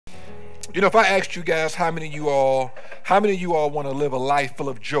You know, if I asked you guys how many of you all want to live a life full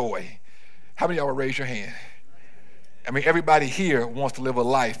of joy, how many of y'all would raise your hand? I mean, everybody here wants to live a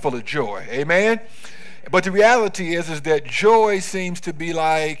life full of joy. Amen? But the reality is that joy seems to be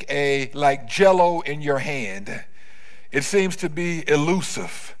like Jell-O in your hand. It seems to be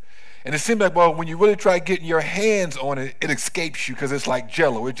elusive. And it seems like, well, when you really try getting your hands on it, it escapes you because it's like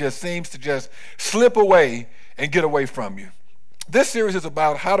Jell-O. It just seems to just slip away and get away from you. This series is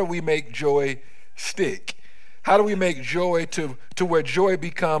about how do we make joy stick? How do we make joy to where joy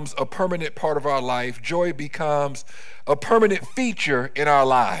becomes a permanent part of our life? Joy becomes a permanent feature in our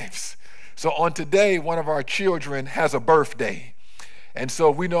lives. So on today, one of our children has a birthday. And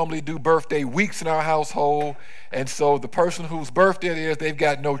so we normally do birthday weeks in our household. And so the person whose birthday it is, they've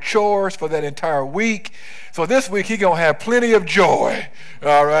got no chores for that entire week. So this week, he's going to have plenty of joy,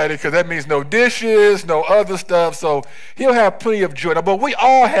 all right? Because that means no dishes, no other stuff. So he'll have plenty of joy. Now, but we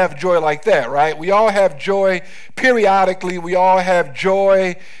all have joy like that, right? We all have joy periodically. We all have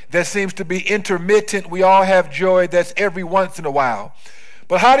joy that seems to be intermittent. We all have joy that's every once in a while.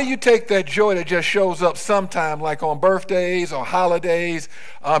 But how do you take that joy that just shows up sometime, like on birthdays or holidays,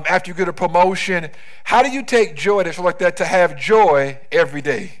 after you get a promotion? How do you take joy that's like that to have joy every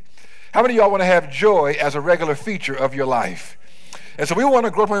day? How many of y'all want to have joy as a regular feature of your life? And so we want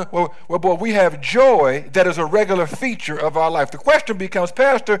to grow up, well, we have joy that is a regular feature of our life. The question becomes,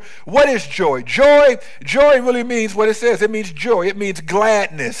 Pastor, what is joy? Joy really means what it says. It means joy. It means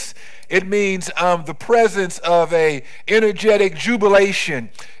gladness. It means the presence of a energetic jubilation.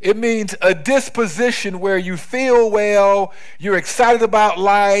 It means a disposition where you feel well, you're excited about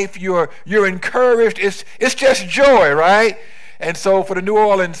life, you're encouraged. It's just joy, right? And so for the New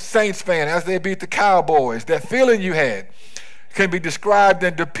Orleans Saints fan, as they beat the Cowboys, that feeling you had can be described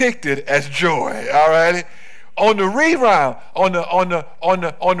and depicted as joy. All right. On the reround, on the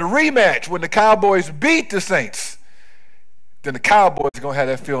rematch, when the Cowboys beat the Saints, then the Cowboys are gonna have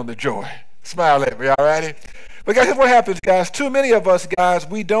that feeling of joy. Smile at me, all righty? But guys, here's what happens, guys. Too many of us, guys,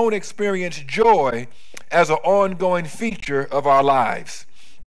 we don't experience joy as an ongoing feature of our lives.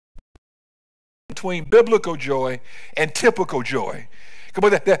 Between biblical joy and typical joy.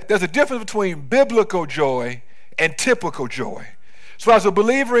 There's a difference between biblical joy and typical joy. So as a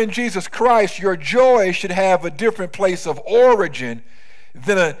believer in Jesus Christ, your joy should have a different place of origin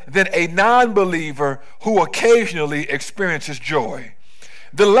than a non-believer who occasionally experiences joy.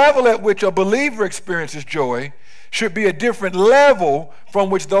 The level at which a believer experiences joy should be a different level from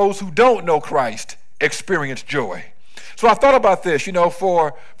which those who don't know Christ experience joy. So I thought about this, you know,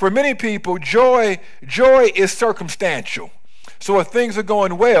 for many people, joy is circumstantial. So if things are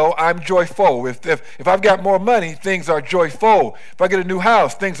going well, I'm joyful. If I've got more money, things are joyful. If I get a new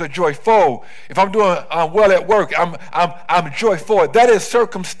house, things are joyful. If I'm doing well at work, I'm joyful. That is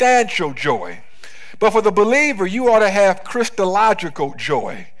circumstantial joy. But for the believer, you ought to have Christological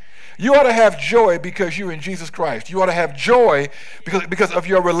joy. You ought to have joy because you're in Jesus Christ. You ought to have joy because of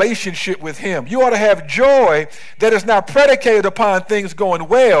your relationship with him. You ought to have joy that is not predicated upon things going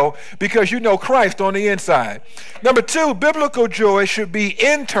well because you know Christ on the inside. Number two, biblical joy should be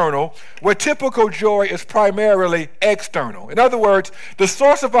internal, where typical joy is primarily external. In other words, the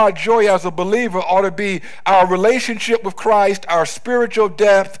source of our joy as a believer ought to be our relationship with Christ, our spiritual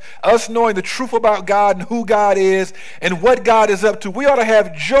depth, us knowing the truth about God and who God is and what God is up to. We ought to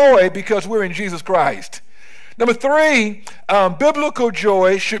have joy because we're in Jesus Christ. Number three, biblical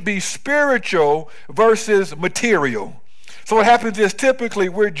joy should be spiritual versus material. So what happens is typically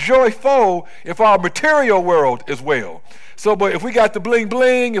we're joyful if our material world is well. So, but if we got the bling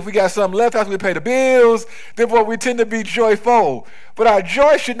bling, if we got something left after we pay the bills, then we tend to be joyful. But our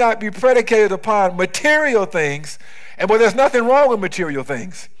joy should not be predicated upon material things. And there's nothing wrong with material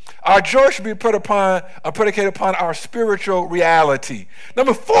things. Our joy should be predicated upon our spiritual reality.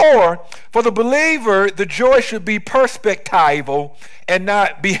 Number four, for the believer, the joy should be perspectival and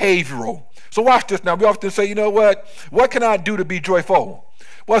not behavioral. So watch this now. We often say, you know what? What can I do to be joyful?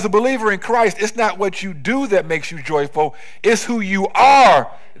 Well, as a believer in Christ, it's not what you do that makes you joyful. It's who you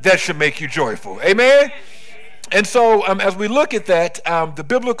are that should make you joyful. Amen? And so as we look at that, the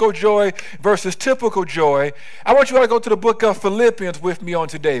biblical joy versus typical joy, I want you all to go to the book of Philippians with me on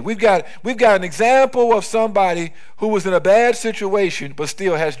today. We've got an example of somebody who was in a bad situation but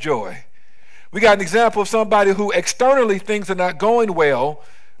still has joy. We got an example of somebody who externally things are not going well,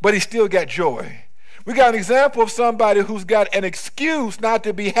 but he still got joy. We got an example of somebody who's got an excuse not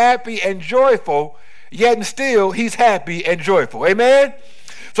to be happy and joyful, yet and still he's happy and joyful. Amen?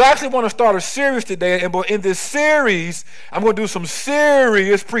 So I actually want to start a series today, and in this series, I'm going to do some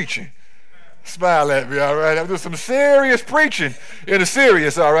serious preaching. Smile at me, all right? I'm doing some serious preaching in the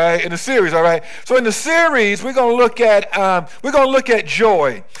series, all right? In the series, all right? So in the series, we're going to look at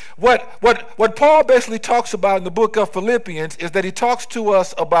joy. What Paul basically talks about in the book of Philippians is that he talks to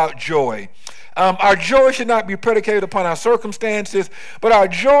us about joy. Our joy should not be predicated upon our circumstances, but our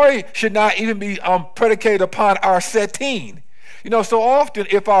joy should not even be predicated upon our setting. You know, so often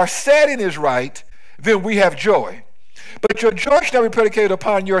if our setting is right, then we have joy. But your joy should not be predicated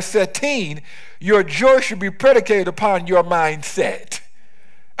upon your setting. Your joy should be predicated upon your mindset.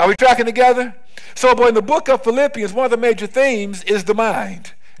 Are we tracking together? So, boy, in the book of Philippians, one of the major themes is the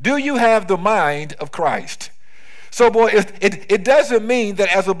mind. Do you have the mind of Christ? So, boy, it doesn't mean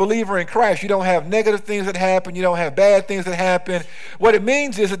that as a believer in Christ, you don't have negative things that happen, you don't have bad things that happen. What it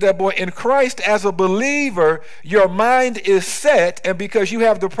means is that, boy, in Christ as a believer, your mind is set, and because you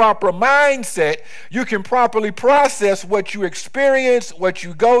have the proper mindset, you can properly process what you experience, what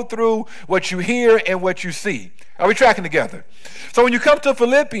you go through, what you hear, and what you see. Are we tracking together? So when you come to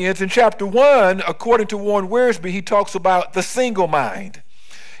Philippians in chapter 1, according to Warren Wiersbe, he talks about the single mind.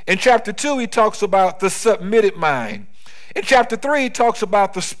 In chapter 2, he talks about the submitted mind. In chapter 3, he talks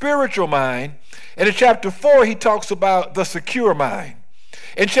about the spiritual mind. And in chapter 4, he talks about the secure mind.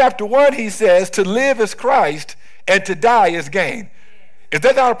 In chapter 1, he says, to live is Christ and to die is gain. Is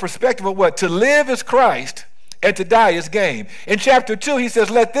that our perspective of what? To live is Christ and to die is gain. In chapter 2, he says,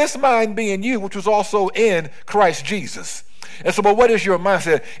 let this mind be in you, which was also in Christ Jesus. And so, but what is your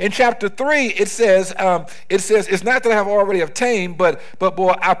mindset? In chapter 3, it says, it's not that I have already obtained, but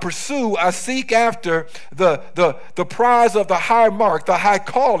boy, I seek after the prize of the high mark, the high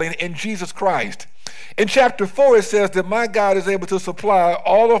calling in Jesus Christ. In chapter 4, it says that my God is able to supply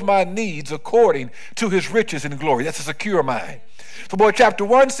all of my needs according to his riches and glory. That's a secure mind. So, boy, chapter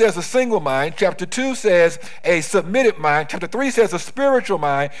 1 says a single mind. Chapter 2 says a submitted mind. Chapter 3 says a spiritual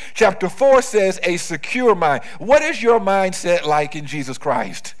mind. Chapter 4 says a secure mind. What is your mindset like in Jesus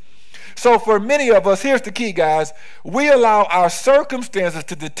Christ? So for many of us, here's the key, guys. We allow our circumstances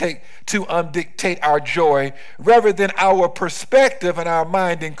to dictate our joy rather than our perspective and our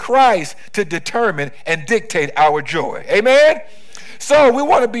mind in Christ to determine and dictate our joy. Amen? So we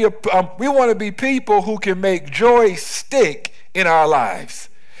want to be people who can make joy stick in our lives.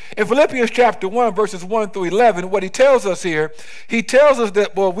 In Philippians chapter 1, verses 1 through 11, what he tells us here, he tells us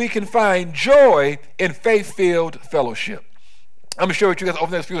that, boy, we can find joy in faith-filled fellowship. I'm going to share with you guys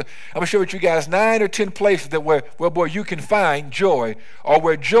over the next few. I'm going to share with you guys 9 or 10 places that where boy, you can find joy, or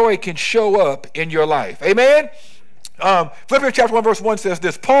where joy can show up in your life. Amen? Philippians chapter 1, verse 1 says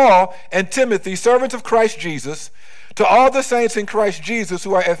this, Paul and Timothy, servants of Christ Jesus, to all the saints in Christ Jesus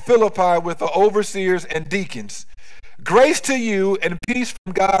who are at Philippi with the overseers and deacons, grace to you and peace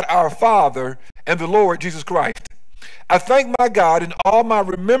from God our Father and the Lord Jesus Christ. I thank my God in all my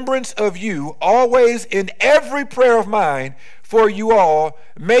remembrance of you, always in every prayer of mine for you all,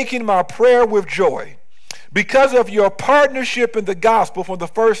 making my prayer with joy, because of your partnership in the gospel from the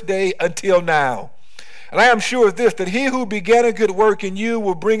first day until now. And I am sure of this, that he who began a good work in you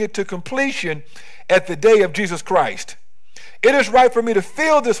will bring it to completion at the day of Jesus Christ. It is right for me to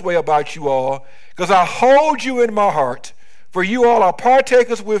feel this way about you all, because I hold you in my heart, for you all are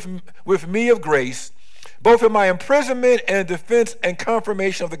partakers with me of grace, both in my imprisonment and defense and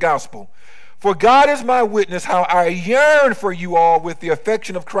confirmation of the gospel. For God is my witness how I yearn for you all with the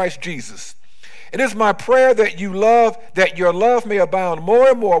affection of Christ Jesus. It is my prayer that your love may abound more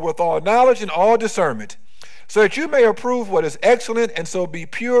and more with all knowledge and all discernment, so that you may approve what is excellent, and so be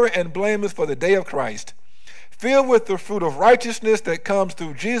pure and blameless for the day of Christ, filled with the fruit of righteousness that comes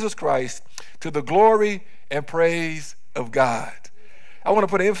through Jesus Christ, to the glory and praise of God. I want to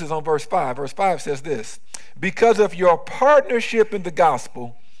put an emphasis on verse 5. Verse 5 says this, because of your partnership in the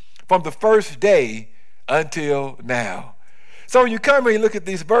gospel from the first day until now. So when you come and you look at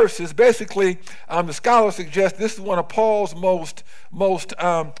these verses, basically the scholars suggest this is one of Paul's most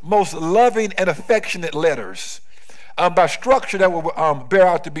loving and affectionate letters. By structure that will bear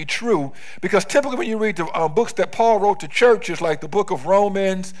out to be true, because typically when you read the books that Paul wrote to churches, like the book of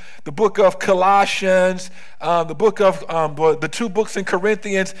Romans, the book of Colossians, the book of the 2 books in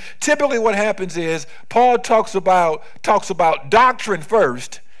Corinthians, typically what happens is Paul talks about doctrine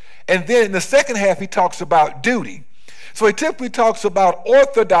first, and then in the second half he talks about duty. So he typically talks about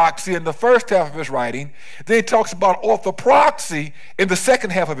orthodoxy in the first half of his writing, then he talks about orthopraxy in the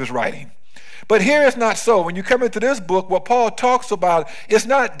second half of his writing. But here it's not so. When you come into this book, what Paul talks about is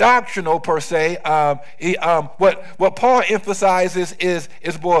not doctrinal per se. What Paul emphasizes is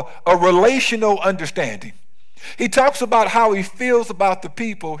more a relational understanding. He talks about how he feels about the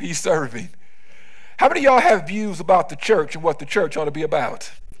people he's serving. How many of y'all have views about the church and what the church ought to be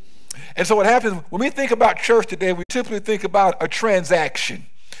about? And so what happens, when we think about church today, we typically think about a transaction.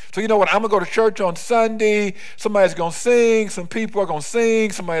 So you know what, I'm going to go to church on Sunday, somebody's going to sing, some people are going to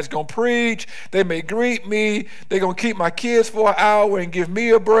sing, somebody's going to preach, they may greet me, they're going to keep my kids for an hour and give me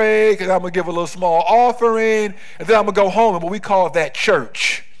a break, and I'm going to give a little small offering, and then I'm going to go home, and we call that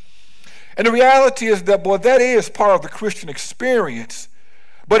church. And the reality is that, boy, that is part of the Christian experience,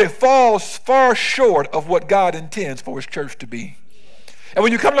 but it falls far short of what God intends for his church to be. And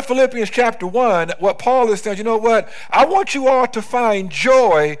when you come to Philippians chapter 1, what Paul is saying, you know what? I want you all to find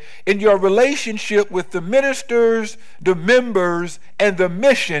joy in your relationship with the ministers, the members, and the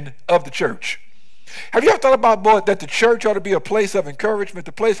mission of the church. Have you ever thought about, boy, that the church ought to be a place of encouragement,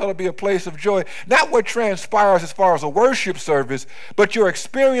 the place ought to be a place of joy? Not what transpires as far as a worship service, but your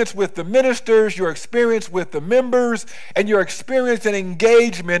experience with the ministers, your experience with the members, and your experience and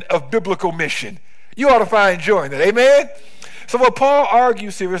engagement of biblical mission. You ought to find joy in that. Amen? So what Paul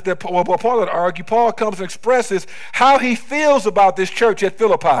argues here is that, Paul comes and expresses how he feels about this church at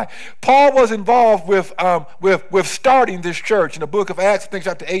Philippi. Paul was involved with starting this church. In the book of Acts, I think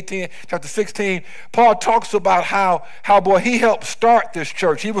chapter 18, chapter 16, Paul talks about how he helped start this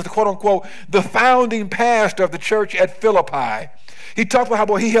church. He was the quote-unquote the founding pastor of the church at Philippi. He talked about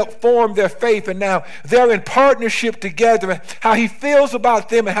how he helped form their faith, and now they're in partnership together, and how he feels about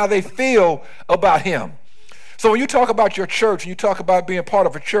them and how they feel about him. So when you talk about your church and you talk about being part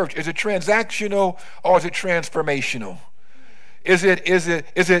of a church, is it transactional or is it transformational? Is it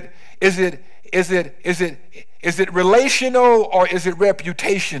relational or is it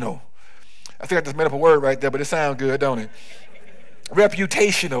reputational? I think I just made up a word right there, but it sounds good, don't it?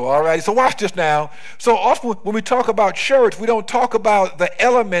 Reputational, all right? So watch this now. So often when we talk about church, we don't talk about the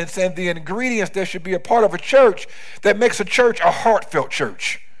elements and the ingredients that should be a part of a church that makes a church a heartfelt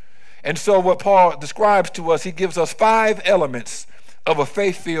church. And so what Paul describes to us, he gives us 5 elements of a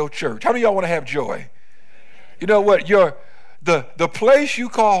faith-filled church. How many of y'all want to have joy? You know what? The place you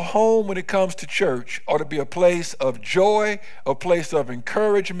call home when it comes to church ought to be a place of joy, a place of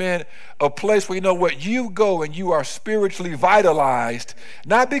encouragement, a place where, you know what, you go and you are spiritually vitalized,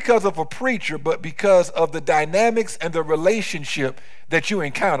 not because of a preacher, but because of the dynamics and the relationship that you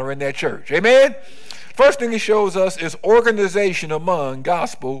encounter in that church. Amen? First thing he shows us is organization among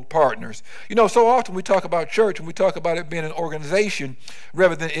gospel partners. You know, so often we talk about church and we talk about it being an organization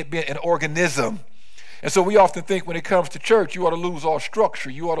rather than it being an organism. And so we often think when it comes to church, you ought to lose all structure.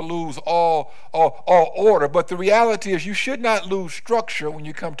 You ought to lose all order. But the reality is you should not lose structure when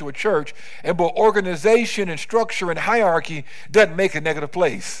you come to a church. And both organization and structure and hierarchy doesn't make a negative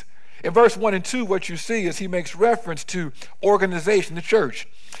place. In verse 1 and 2, what you see is he makes reference to organization, the church.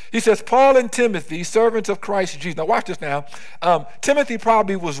 He says, Paul and Timothy, servants of Christ Jesus. Now watch this now. Timothy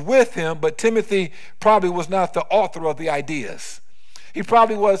probably was with him, but Timothy probably was not the author of the ideas. He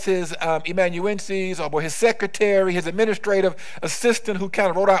probably was his amanuensis or his secretary, his administrative assistant who kind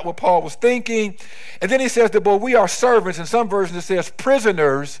of wrote out what Paul was thinking. And then he says that, boy, we are servants. In some versions it says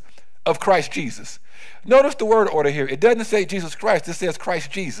prisoners of Christ Jesus. Notice the word order here. It doesn't say Jesus Christ. It says Christ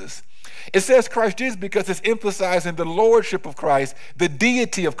Jesus. It says Christ Jesus because it's emphasizing the lordship of Christ, the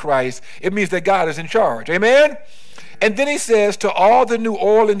deity of Christ. It means that God is in charge. Amen? And then he says to all the New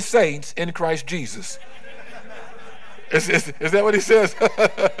Orleans saints in Christ Jesus. Is that what he says?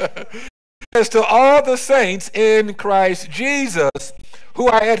 As to all the saints in Christ Jesus who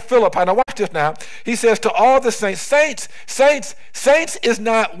are at Philippi. Now watch this now. He says to all the saints. Saints is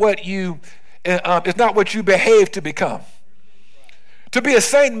not what you behave to become. To be a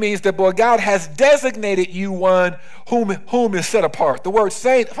saint means that, boy, God has designated you one whom is set apart. The word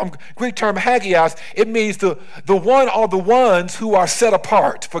saint, from Greek term hagios, it means the one or the ones who are set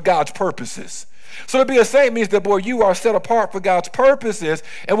apart for God's purposes. So to be a saint means that, boy, you are set apart for God's purposes.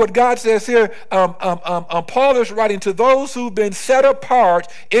 And what God says here, Paul is writing to those who've been set apart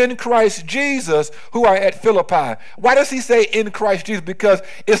in Christ Jesus who are at Philippi. Why does he say in Christ Jesus? Because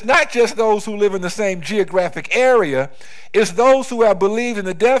it's not just those who live in the same geographic area. It's those who have believed in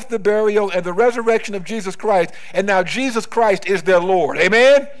the death, the burial, and the resurrection of Jesus Christ. And now Jesus Christ is their Lord.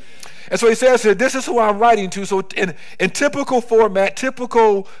 Amen? And so he says here, this is who I'm writing to. So in typical format,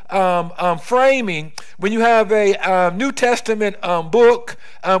 typical framing, when you have a New Testament book,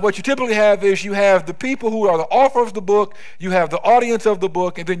 what you typically have is you have the people who are the author of the book, you have the audience of the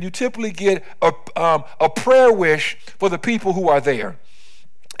book, and then you typically get a prayer wish for the people who are there.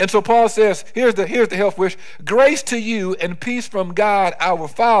 And so Paul says, here's the health wish: grace to you and peace from God our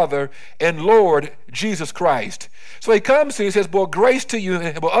Father and Lord Jesus Christ. So he comes and he says, boy, grace to you.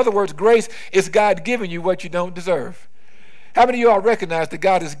 In other words, grace is God giving you what you don't deserve. How many of y'all recognize that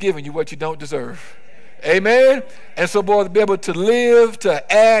God is giving you what you don't deserve? Amen. And so, boy, to be able to live,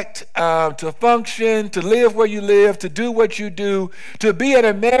 to act, to function, to live where you live, to do what you do, to be an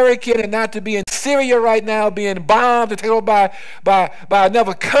American and not to be in Syria right now, being bombed and taken over by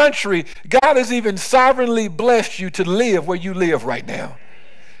another country. God has even sovereignly blessed you to live where you live right now.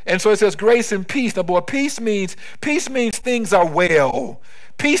 And so it says grace and peace. Now, boy, peace means things are well.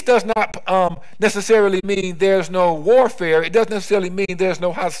 Peace does not necessarily mean there's no warfare. It doesn't necessarily mean there's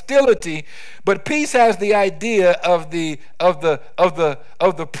no hostility. But peace has the idea of the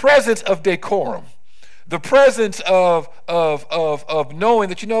presence of decorum, the presence of knowing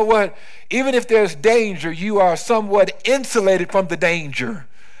that, you know what, even if there's danger, you are somewhat insulated from the danger.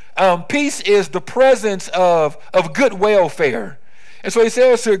 Peace is the presence of good welfare. And so he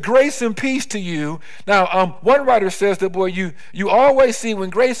says, grace and peace to you. Now, one writer says that, boy, you always see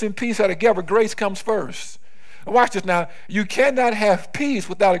when grace and peace are together, grace comes first. Watch this now. You cannot have peace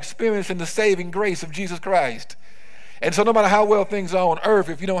without experiencing the saving grace of Jesus Christ. And so no matter how well things are on earth,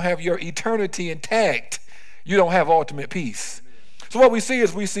 if you don't have your eternity intact, you don't have ultimate peace. So what we see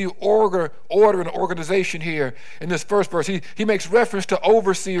is order and organization here in this first verse. He makes reference to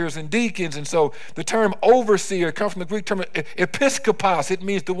overseers and deacons. And so the term overseer comes from the Greek term episkopos. It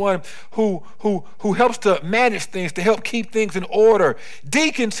means the one who helps to manage things, to help keep things in order.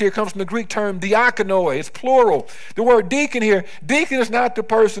 Deacons here comes from the Greek term diakonoi. It's plural. The word deacon here, deacon is not the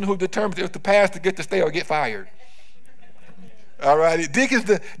person who determines if the pastor gets to stay or get fired. All right,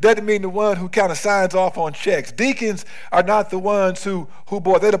 deacons doesn't mean the one who kind of signs off on checks. Deacons are not the ones who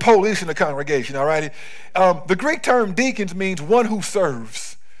boy, they're the police in the congregation, all right? The Greek term deacons means one who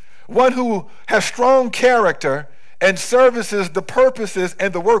serves, one who has strong character and services the purposes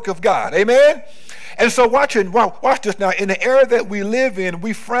and the work of God, amen? And so watch this now. In the era that we live in,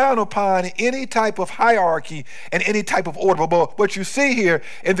 we frown upon any type of hierarchy and any type of order. But what you see here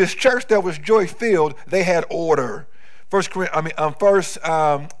in this church that was joy-filled, they had order. Romans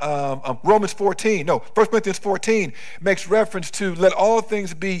Corinthians 14 makes reference to let all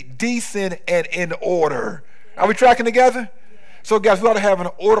things be decent and in order. Are we tracking together? So guys, we ought to have an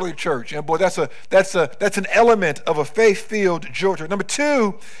orderly church. And boy, that's an element of a faith-filled church. Number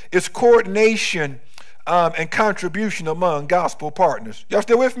two is coordination and contribution among gospel partners. Y'all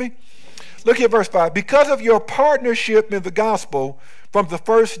still with me? Look at verse 5. Because of your partnership in the gospel from the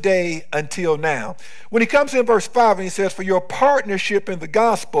first day until now. When he comes in verse 5 and he says, for your partnership in the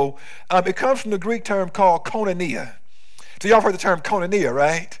gospel, it comes from the Greek term called koinonia. So y'all heard the term koinonia,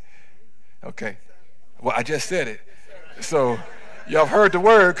 right? Okay. Well, I just said it. So y'all heard the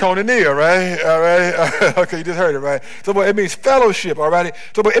word koinonia, right? All right. Okay, you just heard it, right? So boy, it means fellowship, all right?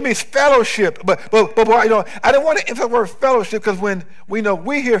 So boy, it means fellowship. But boy, you know, I don't want to emphasize the word fellowship because when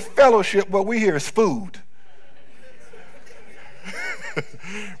we hear fellowship, what we hear is food.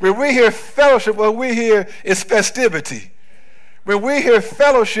 When we hear fellowship, what we hear is festivity. When we hear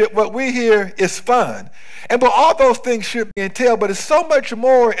fellowship, what we hear is fun. And but all those things should be entailed, but it's so much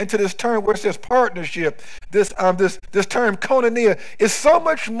more into this term where it says partnership, this term koinonia is so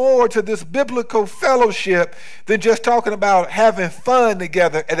much more to this biblical fellowship than just talking about having fun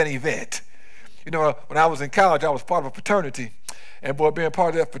together at an event. You know, when I was in college, I was part of a fraternity. And boy, being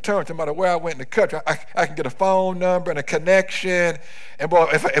part of that fraternity, no matter where I went in the country, I can get a phone number and a connection. And boy,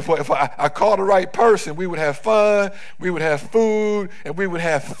 if I called the right person, we would have fun, we would have food, and we would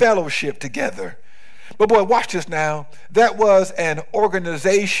have fellowship together. But boy, watch this now. That was an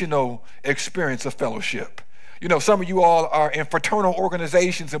organizational experience of fellowship. You know, some of you all are in fraternal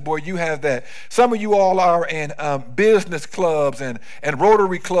organizations, and boy, you have that. Some of you all are in business clubs and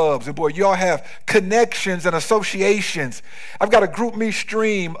Rotary clubs, and boy, you all have connections and associations. I've got a group me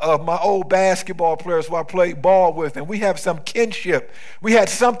stream of my old basketball players who I played ball with, and we have some kinship. We had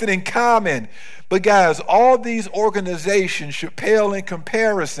something in common. But guys, all these organizations should pale in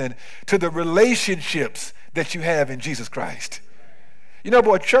comparison to the relationships that you have in Jesus Christ. You know,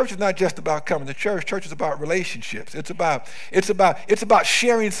 boy, church is not just about coming to church. Church is about relationships. It's about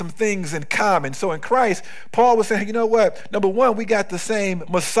sharing some things in common. So in Christ, Paul was saying, you know what? Number one, we got the same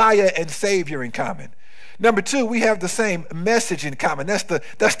Messiah and Savior in common. Number two, we have the same message in common. That's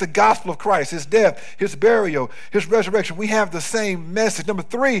the gospel of Christ, his death, his burial, his resurrection. We have the same message. Number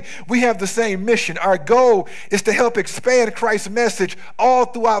three, we have the same mission. Our goal is to help expand Christ's message all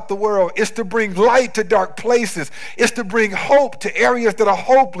throughout the world. It's to bring light to dark places. It's to bring hope to areas that are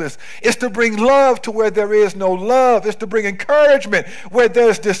hopeless. It's to bring love to where there is no love. It's to bring encouragement where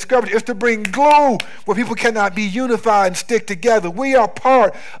there's discouragement. It's to bring glue where people cannot be unified and stick together. We are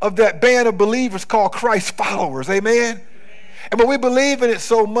part of that band of believers called Christ followers, amen? And but we believe in it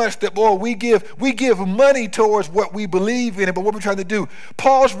so much that, boy, we give money towards what we believe in it. But what we're trying to do,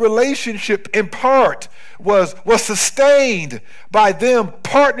 Paul's relationship in part was sustained by them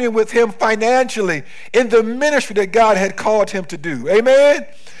partnering with him financially in the ministry that God had called him to do. Amen?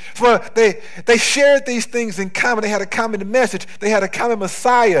 So they shared these things in common. They had a common message. They had a common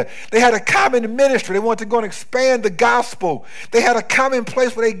Messiah. They had a common ministry. They wanted to go and expand the gospel. They had a common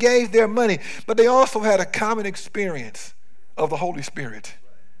place where they gave their money. But they also had a common experience of the Holy Spirit.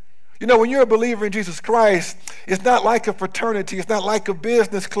 You know, when you're a believer in Jesus Christ, it's not like a fraternity. It's not like a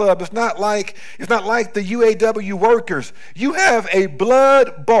business club. It's not like the UAW workers. You have a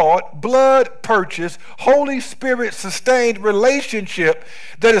blood-bought, blood-purchased, Holy Spirit-sustained relationship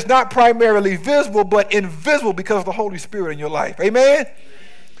that is not primarily visible, but invisible because of the Holy Spirit in your life. Amen?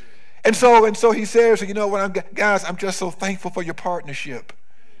 And so he says, you know what, guys, I'm just so thankful for your partnership.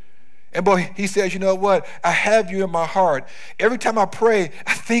 And boy, he says, you know what? I have you in my heart. Every time I pray,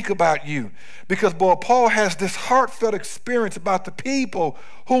 I think about you. Because, boy, Paul has this heartfelt experience about the people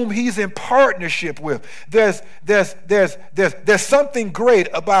whom he's in partnership with. There's something great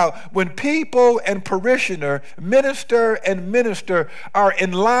about when people and parishioner, minister and minister, are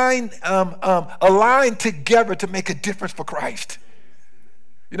in line, aligned together to make a difference for Christ.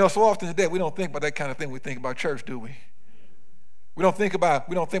 You know, so often today we don't think about that kind of thing. We think about church, do we? We don't think about,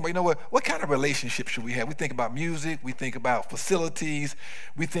 you know what kind of relationship should we have? We think about music, we think about facilities,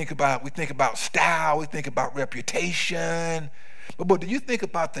 we think about style, we think about reputation. But do you think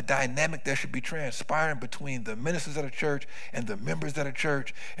about the dynamic that should be transpiring between the ministers of the church and the members of the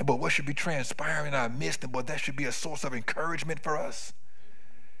church? And but what should be transpiring in our midst? And that should be a source of encouragement for us.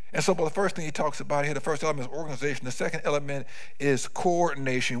 And so, the first thing he talks about here, the first element is organization. The second element is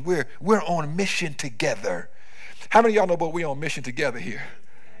coordination. We're on mission together. How many of y'all know we're on mission together here?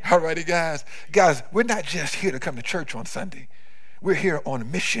 All righty, guys. Guys, we're not just here to come to church on Sunday. We're here on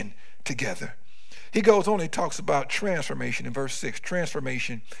mission together. He goes on and he talks about transformation in verse 6,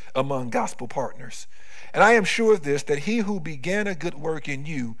 transformation among gospel partners. And I am sure of this, that he who began a good work in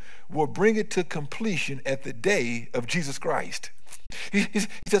you will bring it to completion at the day of Jesus Christ. He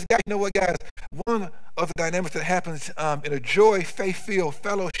says, guys, you know what, guys? One of the dynamics that happens in a joy, faith-filled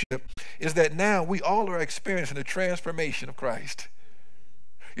fellowship is that now we all are experiencing the transformation of Christ.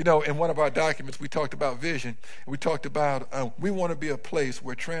 You know, in one of our documents, we talked about vision. We talked about we want to be a place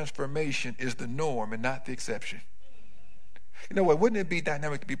where transformation is the norm and not the exception. You know what? Wouldn't it be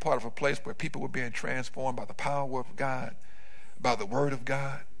dynamic to be part of a place where people were being transformed by the power of God, by the word of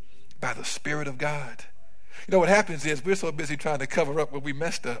God, by the Spirit of God? You know, what happens is we're so busy trying to cover up where we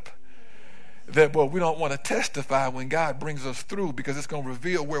messed up that, boy, we don't want to testify when God brings us through because it's going to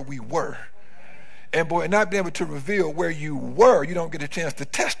reveal where we were. And, boy, not being able to reveal where you were, you don't get a chance to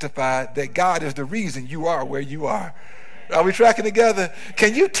testify that God is the reason you are where you are. Are we tracking together?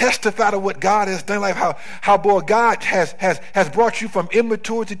 Can you testify to what God has done? Like how boy, God has brought you from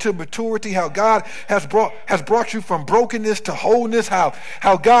immaturity to maturity, how God has brought you from brokenness to wholeness, how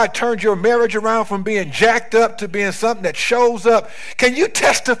God turned your marriage around from being jacked up to being something that shows up. Can you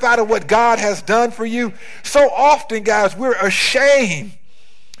testify to what God has done for you? So often, guys, we're ashamed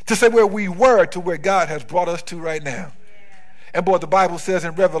to say where we were to where God has brought us to right now. And boy, the Bible says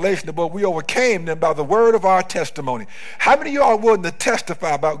in Revelation that, boy, we overcame them by the word of our testimony. How many of y'all are willing to testify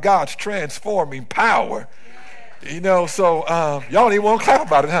about God's transforming power? You know, so y'all don't even want to clap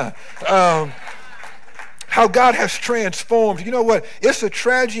about it, huh? How God has transformed. You know what? It's a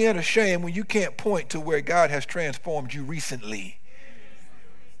tragedy and a shame when you can't point to where God has transformed you recently.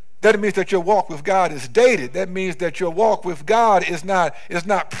 That means that your walk with God is dated. That means that your walk with God is not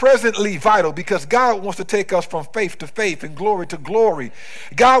presently vital, because God wants to take us from faith to faith and glory to glory.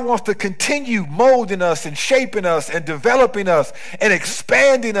 God wants to continue molding us and shaping us and developing us and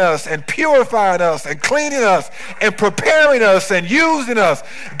expanding us and purifying us and cleaning us and preparing us and using us.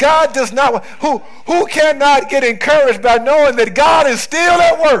 God does not, who cannot get encouraged by knowing that God is still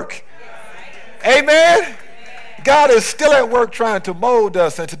at work? Amen? God is still at work trying to mold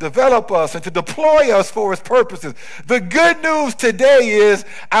us and to develop us and to deploy us for his purposes. The good news today is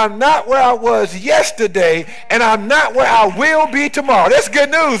I'm not where I was yesterday, and I'm not where I will be tomorrow. That's good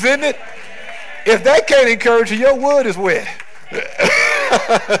news, isn't it? If that can't encourage you, your wood is wet.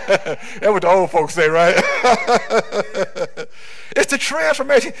 That's what the old folks say, right? It's the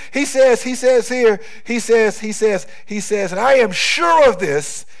transformation. He says here, and I am sure of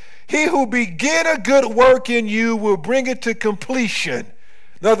this, he who began a good work in you will bring it to completion.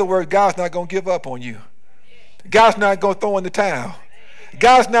 In other words, God's not going to give up on you. God's not going to throw in the towel.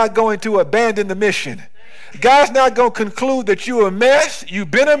 God's not going to abandon the mission. God's not going to conclude that you're a mess, you've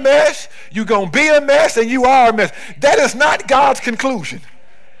been a mess, you're going to be a mess, and you are a mess. That is not God's conclusion.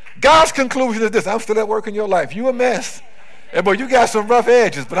 God's conclusion is this: I'm still at work in your life. You a mess. And boy, you got some rough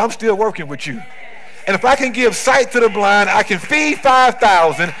edges, but I'm still working with you. And if I can give sight to the blind, I can feed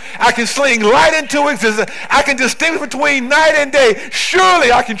 5,000, I can sling light into existence, I can distinguish between night and day,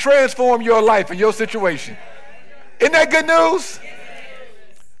 surely I can transform your life and your situation. Isn't that good news?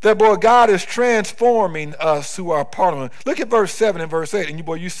 That, boy, God is transforming us who are part of it. Look at verse 7 and verse 8,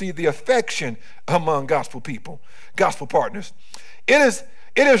 and you see the affection among gospel people, gospel partners.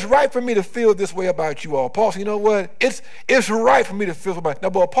 It is right for me to feel this way about you all. Paul said, you know what? It's right for me to feel about. Now,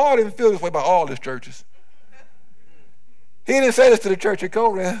 boy, Paul didn't feel this way about all his churches. He didn't say this to the church at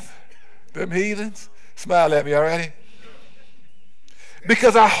Corinth. Them heathens. Smile at me, all righty?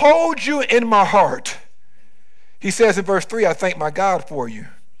 Because I hold you in my heart. He says in verse 3, I thank my God for you.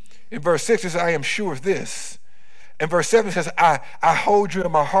 In verse 6, he says, I am sure of this. In verse 7, he says, I hold you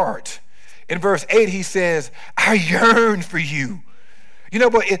in my heart. In verse 8, he says, I yearn for you. You know,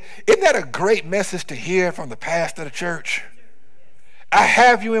 but isn't that a great message to hear from the pastor of the church? I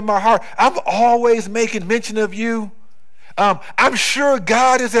have you in my heart. I'm always making mention of you. I'm sure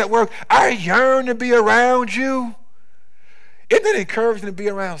God is at work. I yearn to be around you. Isn't it encouraging to be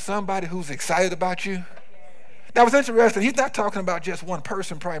around somebody who's excited about you? Now, what's interesting, he's not talking about just one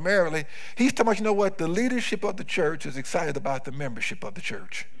person primarily. He's talking about, you know what, the leadership of the church is excited about the membership of the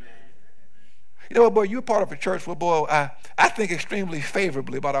church. You know what, boy, you're part of a church where, boy, I think extremely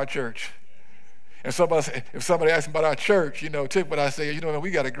favorably about our church. And if somebody asks me about our church, you know, typically I say, you know,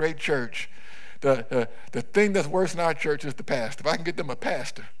 we got a great church. The thing that's worse in our church is the pastor. If I can get them a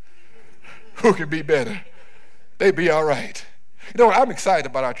pastor who can be better, they'd be all right. You know what, I'm excited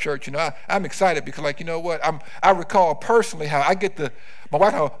about our church. You know, I'm excited because, like, you know what, I recall personally how my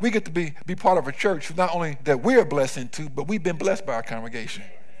wife, how we get to be part of a church not only that we're a blessing to, but we've been blessed by our congregation.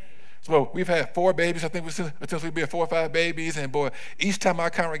 So we've had 4 babies. I think since we've been 4 or 5 babies, and boy, each time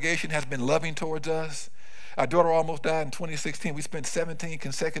our congregation has been loving towards us. Our daughter almost died in 2016. We spent 17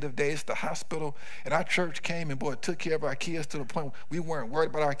 consecutive days at the hospital, and our church came and, boy, took care of our kids to the point where we weren't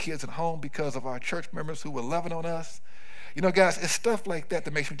worried about our kids at home because of our church members who were loving on us. You know, guys, it's stuff like that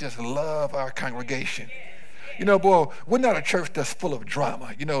that makes me just love our congregation. You know, boy, we're not a church that's full of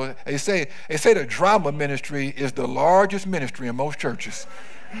drama. You know, they say the drama ministry is the largest ministry in most churches.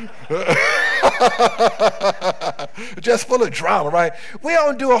 Just full of drama, right? We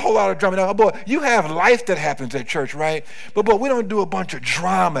don't do a whole lot of drama. Now, boy, you have life that happens at church, right? But boy, we don't do a bunch of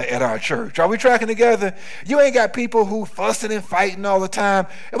drama at our church. Are we tracking together? You ain't got people who fussing and fighting all the time.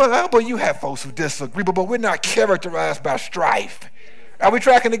 But boy, you have folks who disagree, but we're not characterized by strife. Are we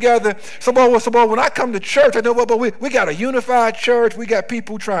tracking together? So boy, when I come to church, I know, but we got a unified church. We got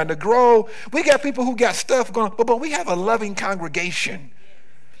people trying to grow. We got people who got stuff going on. But we have a loving congregation.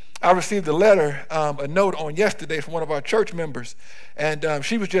 I received a letter, a note on yesterday from one of our church members, and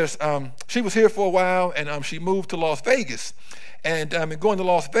she was here for a while, and she moved to Las Vegas. And going to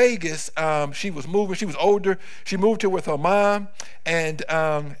Las Vegas, she was moving. She was older. She moved here with her mom, and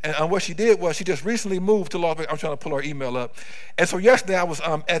what she did was she just recently moved to Las Vegas. I'm trying to pull her email up. And so yesterday I was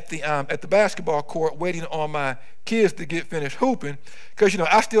at the basketball court waiting on my kids to get finished hooping, because, you know,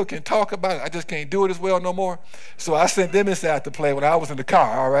 I still can talk about it. I just can't do it as well no more. So I sent them inside to play when I was in the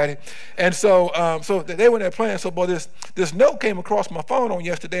car, all righty? And so they were there playing. So, boy, this note came across my phone on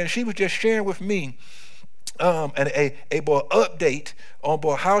yesterday, and she was just sharing with me and a boy update on,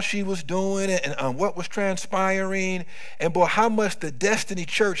 boy, how she was doing and what was transpiring, and, boy, how much the Destiny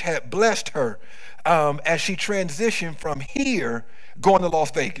Church had blessed her as she transitioned from here going to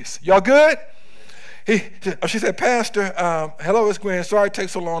Las Vegas. Y'all good? She said, Pastor, hello, it's Gwen. Sorry it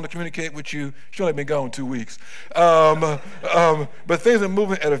takes so long to communicate with you. She's only been gone 2 weeks. But things are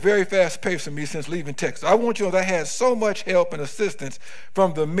moving at a very fast pace for me since leaving Texas. I want you to know that I had so much help and assistance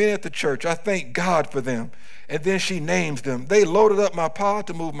from the men at the church. I thank God for them. And then she names them. They loaded up my pod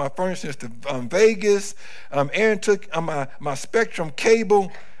to move my furniture to Vegas. Aaron took my Spectrum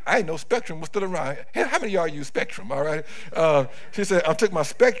cable. I didn't know Spectrum was still around. How many of y'all use Spectrum, all right? She said, I took my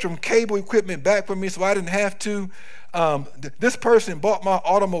Spectrum cable equipment back from me so I didn't have to. This person bought my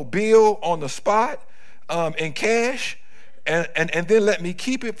automobile on the spot in cash and then let me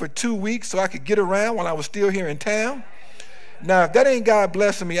keep it for 2 weeks so I could get around while I was still here in town. Now, if that ain't God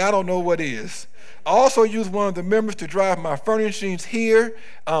blessing me, I don't know what is. I also used one of the members to drive my furnishings here,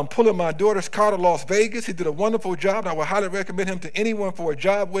 pulling my daughter's car to Las Vegas. He did a wonderful job, and I would highly recommend him to anyone for a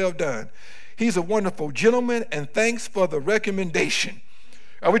job well done. He's a wonderful gentleman, and thanks for the recommendation.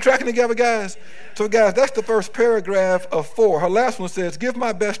 Are we tracking together, guys? So, guys, that's the first paragraph of 4. Her last one says, give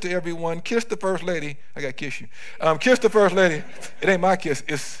my best to everyone. Kiss the first lady. I got to kiss you. Kiss the first lady. It ain't my kiss.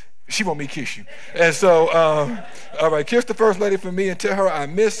 She want me to kiss you. And so, all right, kiss the first lady for me and tell her I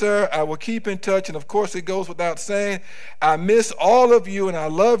miss her. I will keep in touch. And, of course, it goes without saying, I miss all of you and I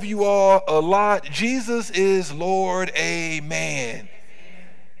love you all a lot. Jesus is Lord. Amen.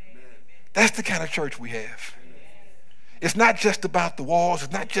 That's the kind of church we have. It's not just about the walls.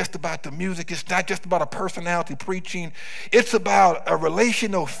 It's not just about the music. It's not just about a personality preaching. It's about a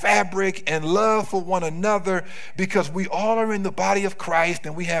relational fabric and love for one another, because we all are in the body of Christ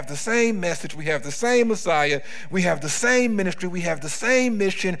and we have the same message. We have the same Messiah. We have the same ministry. We have the same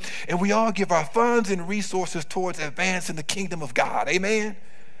mission, and we all give our funds and resources towards advancing the kingdom of God. Amen?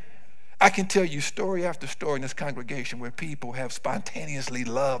 I can tell you story after story in this congregation where people have spontaneously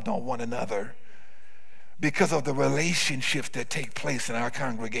loved on one another because of the relationships that take place in our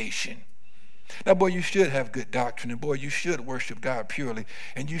congregation. Now, boy, you should have good doctrine, and boy, you should worship God purely,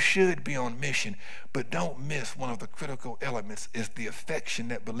 and you should be on mission, but don't miss one of the critical elements is the affection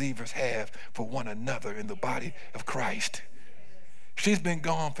that believers have for one another in the body of Christ. She's been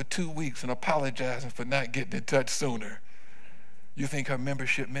gone for 2 weeks and apologizing for not getting in touch sooner. You think her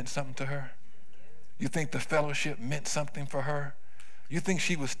membership meant something to her? You think the fellowship meant something for her? You think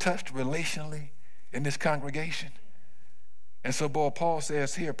she was touched relationally in this congregation? And so, boy, Paul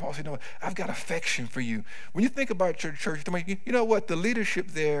says here, Paul said, you know, I've got affection for you. When you think about your church, you know what? The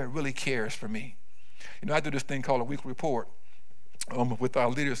leadership there really cares for me. You know, I do this thing called a weekly report with our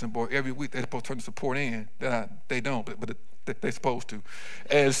leaders, and boy, every week they're supposed to turn the support in. They don't, but they're supposed to.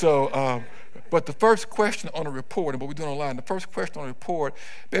 And so, but the first question on the report, and what we're doing online, the first question on the report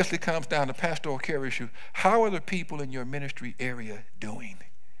basically comes down to pastoral care issues. How are the people in your ministry area doing?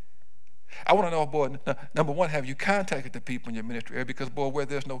 I want to know, boy, number one, have you contacted the people in your ministry area? Because, boy, where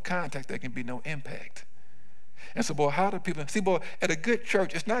there's no contact, there can be no impact. And so, boy, how do people, see, boy, at a good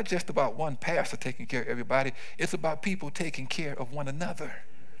church, it's not just about one pastor taking care of everybody. It's about people taking care of one another.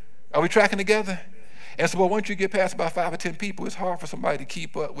 Are we tracking together? And so, boy, once you get past about 5 or 10 people, it's hard for somebody to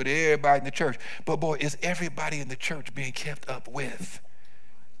keep up with everybody in the church. But, boy, is everybody in the church being kept up with?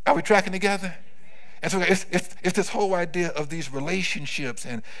 Are we tracking together? And so it's this whole idea of these relationships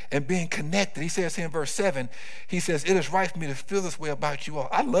and being connected. He says here in verse 7, he says, it is right for me to feel this way about you all.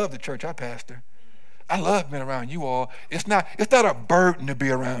 I love the church I pastor. I love being around you all. It's not a burden to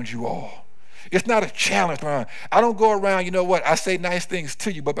be around you all. It's not a challenge around. I don't go around, you know what, I say nice things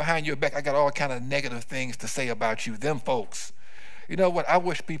to you, but behind your back, I got all kind of negative things to say about you, them folks. You know what, I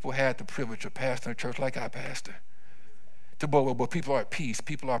wish people had the privilege of pastoring a church like I pastor. But people are at peace,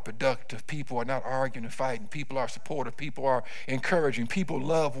 people are productive, people are not arguing and fighting, people are supportive, people are encouraging, people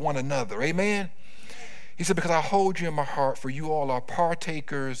love one another. Amen? He said, because I hold you in my heart, for you all are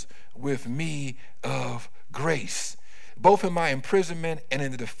partakers with me of grace, both in my imprisonment and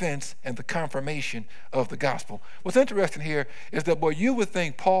in the defense and the confirmation of the gospel. What's interesting here is that, boy, you would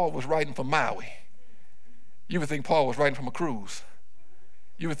think Paul was writing from Maui. You would think Paul was writing from a cruise.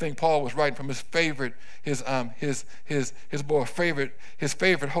 You would think Paul was writing from his favorite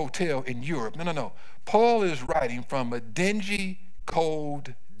hotel in Europe. No. Paul is writing from a dingy,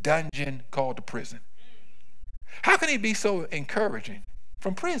 cold dungeon called the prison. How can he be so encouraging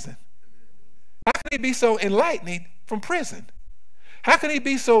from prison? How can he be so enlightening from prison? How can he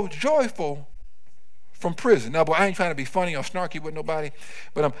be so joyful from prison? Now, boy, I ain't trying to be funny or snarky with nobody,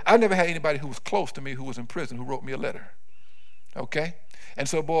 but I never had anybody who was close to me who was in prison who wrote me a letter. Okay? And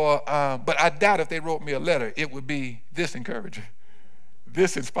so, boy, but I doubt if they wrote me a letter, it would be this encouraging,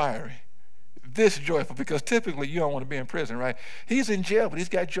 this inspiring, this joyful, because typically you don't want to be in prison, right? He's in jail, but he's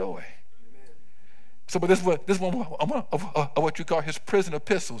got joy. So, but this is one of what you call his prison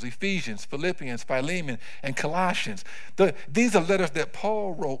epistles: Ephesians, Philippians, Philemon, and Colossians. These are letters that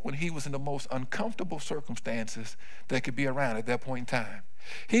Paul wrote when he was in the most uncomfortable circumstances that could be around at that point in time.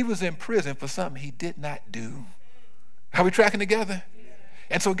 He was in prison for something he did not do. Are we tracking together?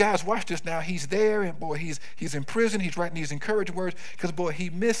 And so, guys, watch this now. He's there, and boy, he's in prison. He's writing these encouraging words because, boy, he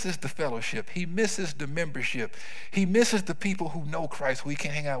misses the fellowship. He misses the membership. He misses the people who know Christ, who he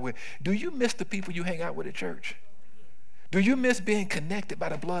can hang out with. Do you miss the people you hang out with at church? Do you miss being connected by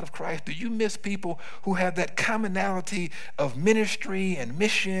the blood of Christ? Do you miss people who have that commonality of ministry and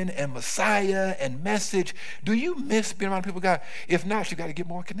mission and Messiah and message? Do you miss being around people, God? If not, you got to get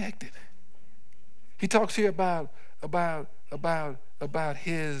more connected. He talks here about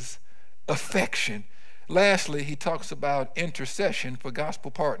his affection. Lastly, he talks about intercession for gospel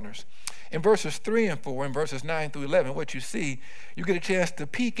partners. In verses 3 and 4, in verses 9 through 11, what you see, you get a chance to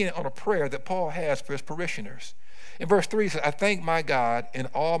peek in on a prayer that Paul has for his parishioners. In verse 3, he says, I thank my God in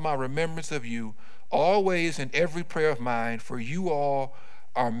all my remembrance of you, always in every prayer of mine, for you all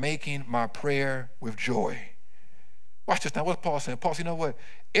are making my prayer with joy. Watch this now. What's Paul saying? Paul says, you know what?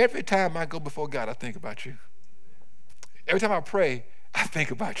 Every time I go before God, I think about you. Every time I pray, I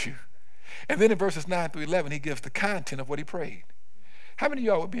think about you. And then in verses 9 through 11, he gives the content of what he prayed. How many of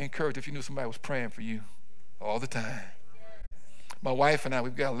y'all would be encouraged if you knew somebody was praying for you all the time? My wife and I,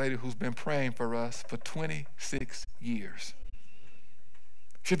 we've got a lady who's been praying for us for 26 years.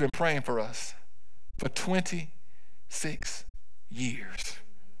 She's been praying for us for 26 years.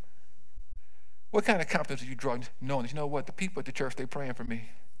 What kind of confidence do you draw knowing that, you know what, the people at the church, they're praying for me.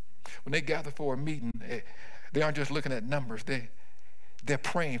 When they gather for a meeting, they aren't just looking at numbers. They're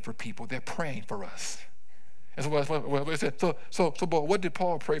praying for people. They're praying for us. And so boy, what did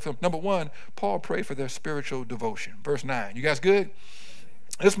Paul pray for them? Number one, Paul prayed for their spiritual devotion. Verse 9. You guys good?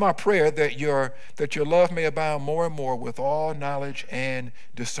 It's my prayer that your love may abound more and more with all knowledge and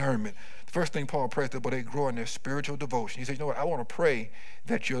discernment. The first thing Paul prays that, but they grow in their spiritual devotion. He says, you know what? I want to pray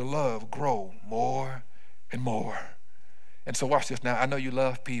that your love grow more and more. And so watch this now. I know you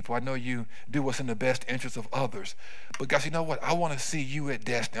love people. I know you do what's in the best interest of others. But guys, you know what? I want to see you at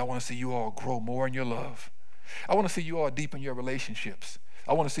Destiny. I want to see you all grow more in your love. I want to see you all deepen your relationships.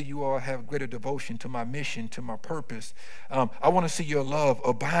 I want to see you all have greater devotion to my mission, to my purpose. I want to see your love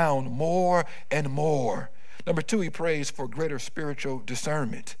abound more and more. Number two, he prays for greater spiritual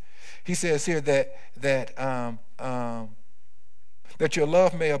discernment. He says here that your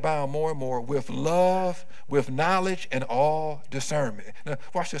love may abound more and more with love, with knowledge, and all discernment. Now,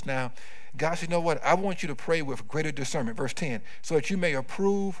 watch this now. God, you know what? I want you to pray with greater discernment. Verse 10, so that you may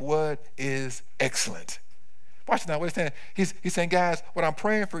approve what is excellent. Watch now what he's saying. He's saying, guys, what I'm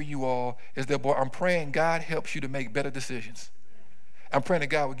praying for you all is that, boy, I'm praying God helps you to make better decisions. I'm praying that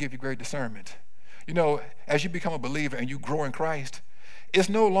God will give you great discernment. You know, as you become a believer and you grow in Christ, it's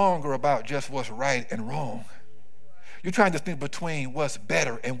no longer about just what's right and wrong. You're trying to think between what's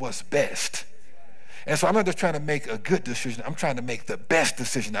better and what's best. And so I'm not just trying to make a good decision. I'm trying to make the best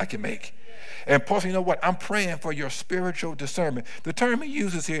decision I can make. And Paul said, you know what? I'm praying for your spiritual discernment. The term he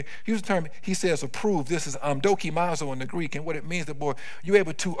uses here, he says approve. This is dokimazo in the Greek. And what it means that, boy, you're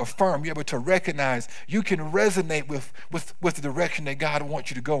able to affirm, you're able to recognize, you can resonate with the direction that God wants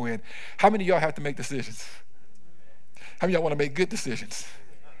you to go in. How many of y'all have to make decisions? How many of y'all want to make good decisions?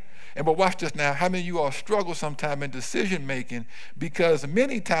 And but watch this now. How many of you all struggle sometime in decision making because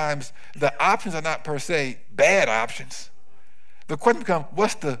many times the options are not per se bad options. The question becomes,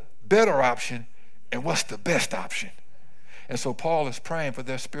 what's the better option and what's the best option? And so Paul is praying for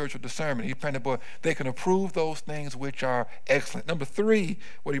their spiritual discernment. He's praying that, boy, they can approve those things which are excellent. Number three,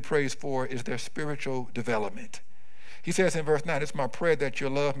 what he prays for is their spiritual development. He says in verse 9, it's my prayer that your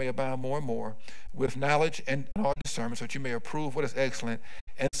love may abound more and more with knowledge and all discernment, so that you may approve what is excellent,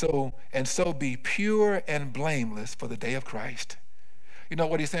 and so be pure and blameless for the day of Christ. You know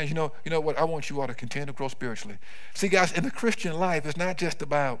what he's saying? You know what? I want you all to continue to grow spiritually. See, guys, in the Christian life, it's not just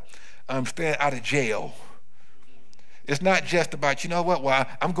about staying out of jail. It's not just about, you know what, well,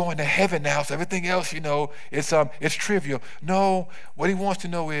 I'm going to heaven now, so everything else, it's trivial. No, what he wants to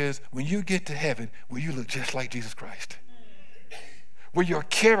know is, when you get to heaven, will you look just like Jesus Christ? Will your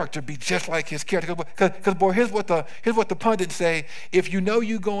character be just like his character? Because boy, here's what the pundits say: if you know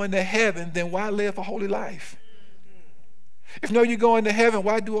you're going to heaven, then why live a holy life? If you know you're going to heaven,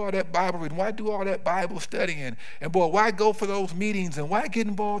 why do all that Bible reading? Why do all that Bible studying? And boy, why go for those meetings? And why get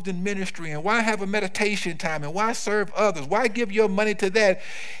involved in ministry? And why have a meditation time? And why serve others? Why give your money to that?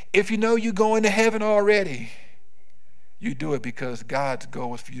 If you know you're going to heaven already, you do it because God's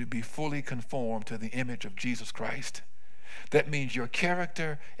goal is for you to be fully conformed to the image of Jesus Christ. That means your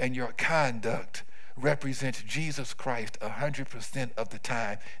character and your conduct represents Jesus Christ 100% of the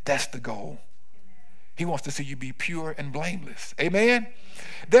time. That's the goal. He wants to see you be pure and blameless. Amen?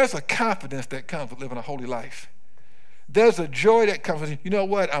 There's a confidence that comes with living a holy life. There's a joy that comes with, you know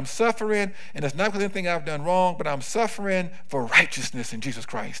what, I'm suffering, and it's not because of anything I've done wrong, but I'm suffering for righteousness in Jesus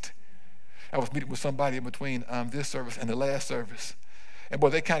Christ. I was meeting with somebody in between this service and the last service. And boy,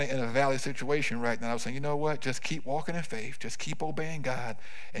 they're kind of in a valley situation right now. I was saying, you know what, just keep walking in faith, just keep obeying God,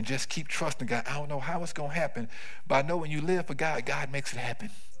 and just keep trusting God. I don't know how it's going to happen, but I know when you live for God, God makes it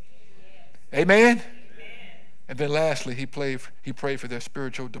happen. Amen? And then lastly, he prayed for their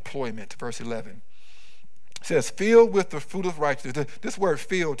spiritual deployment. Verse 11. It says, filled with the fruit of righteousness. This word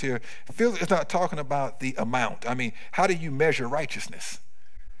filled here, filled is not talking about the amount. I mean, how do you measure righteousness?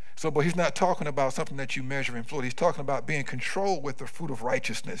 But he's not talking about something that you measure in fluid. He's talking about being controlled with the fruit of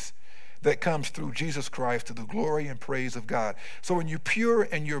righteousness. that comes through Jesus Christ to the glory and praise of God. So when you're pure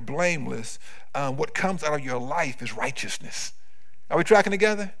and you're blameless, what comes out of your life is righteousness. Are we tracking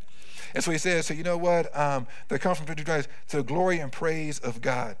together? And so he says, so you know what? That comes from to the glory and praise of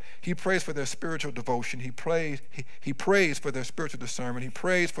God. He prays for their spiritual devotion. He prays for their spiritual discernment. He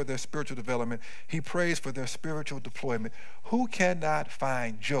prays for their spiritual development. He prays for their spiritual deployment. Who cannot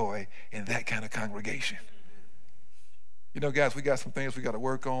find joy in that kind of congregation? You know, guys, we got some things we got to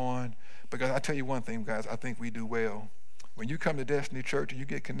work on. But guys, I tell you one thing, guys, I think we do well. When you come to Destiny Church and you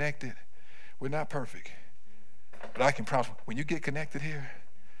get connected, we're not perfect. But I can promise, when you get connected here,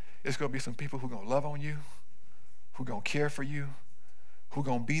 it's going to be some people who are going to love on you, who are going to care for you, who are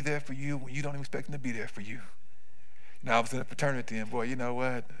going to be there for you when you don't even expect them to be there for you. Now, I was in a fraternity, and boy, you know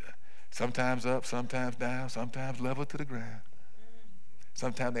what? Sometimes up, sometimes down, sometimes level to the ground.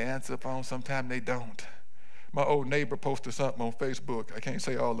 Sometimes they answer phone, sometimes they don't. My old neighbor posted something on Facebook. I can't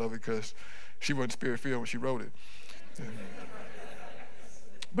say all of it because she wasn't spirit-filled when she wrote it.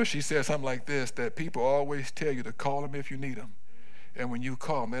 But she said something like this, that people always tell you to call them if you need them. And when you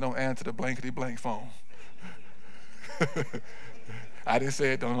call them, they don't answer the blankety-blank phone. I didn't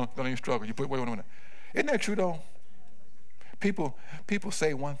say it, don't even struggle. You put, wait. Isn't that true, though? People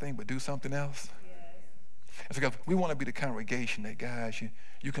say one thing but do something else. And so, guys, we want to be the congregation that, guys,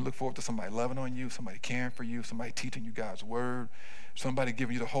 you can look forward to somebody loving on you, somebody caring for you, somebody teaching you God's word, somebody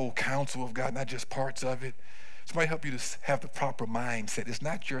giving you the whole counsel of God, not just parts of it. Somebody help you to have the proper mindset. It's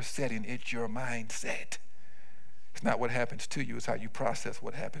not your setting, it's your mindset. It's not what happens to you, it's how you process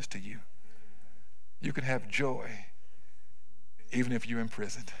what happens to you. You can have joy even if you're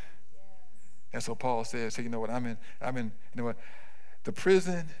imprisoned. And so Paul says, hey, you know what, I'm in, you know what, the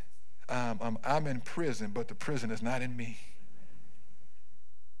prison, I'm in prison, but the prison is not in me.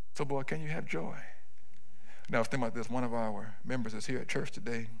 So, boy, can you have joy? Now, I was thinking about this. One of our members is here at church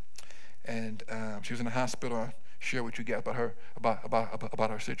today, and she was in the hospital. I'll share with you guys about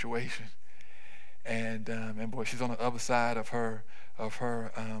her situation. And boy, she's on the other side of her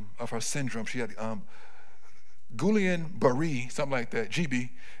syndrome. She had Guillain-Barré, something like that,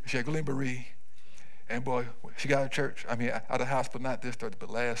 GB. She had Guillain-Barré. And boy, she got out of church. I mean, out of the hospital, not this Thursday, but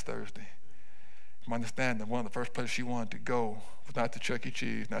last Thursday. From my understanding, one of the first places she wanted to go was not to Chuck E.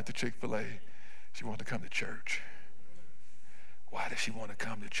 Cheese, not to Chick-fil-A. She wanted to come to church. Why does she want to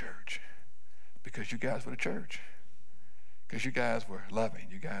come to church? Because you guys were the church. Because you guys were loving,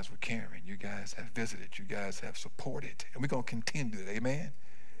 you guys were caring, you guys have visited, you guys have supported, and we're going to continue that, amen?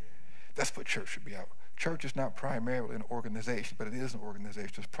 That's what church should be about. Church is not primarily an organization, but it is an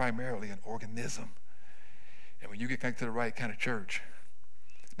organization. It's primarily an organism. And when you get connected to the right kind of church,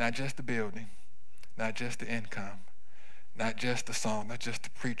 not just the building, not just the income, not just the song, not just the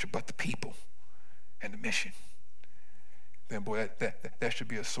preacher, but the people and the mission, then boy, that should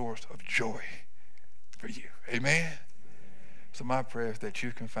be a source of joy for you, amen? So my prayer is that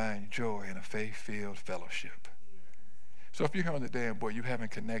you can find joy in a faith-filled fellowship. So if you're here today and boy, you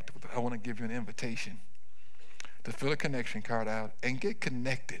haven't connected with us, I want to give you an invitation to fill a connection card out and get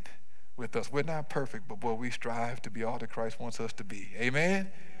connected with us. We're not perfect, but boy, we strive to be all that Christ wants us to be.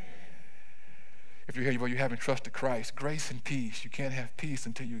 Amen? If you're here, boy, you haven't trusted Christ, grace and peace. You can't have peace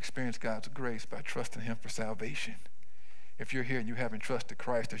until you experience God's grace by trusting him for salvation. If you're here and you haven't trusted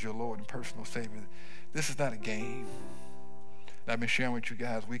Christ as your Lord and personal Savior, this is not a game. I've been sharing with you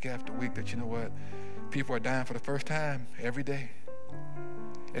guys week after week that, you know what, people are dying for the first time every day.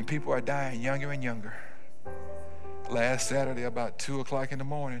 And people are dying younger and younger. Last Saturday, about 2 o'clock in the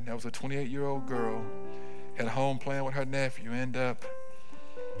morning, there was a 28-year-old girl at home playing with her nephew, end up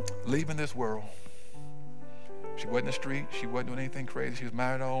leaving this world. She wasn't in the street. She wasn't doing anything crazy. She was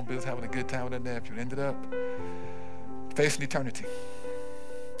minding her own business, having a good time with her nephew. Ended up facing eternity.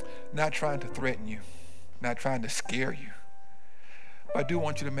 Not trying to threaten you, not trying to scare you. I do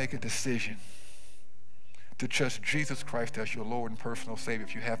want you to make a decision to trust Jesus Christ as your Lord and personal Savior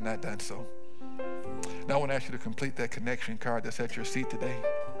if you have not done so. Now I want to ask you to complete that connection card that's at your seat today.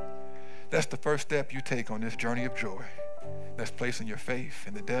 That's the first step you take on this journey of joy. That's placing your faith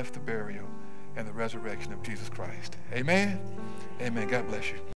in the death, the burial, and the resurrection of Jesus Christ. Amen? Amen. God bless you.